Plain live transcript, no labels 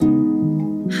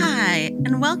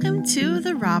and welcome to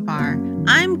the Raw Bar.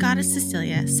 I'm Goddess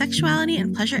Cecilia, sexuality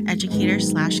and pleasure educator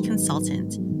 /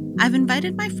 consultant. I've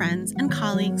invited my friends and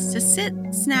colleagues to sit,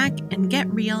 snack, and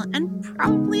get real and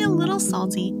probably a little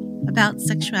salty about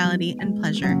sexuality and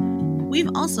pleasure. We've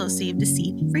also saved a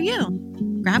seat for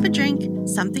you. Grab a drink,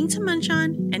 something to munch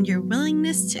on, and your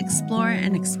willingness to explore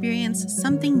and experience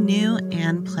something new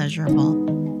and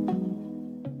pleasurable.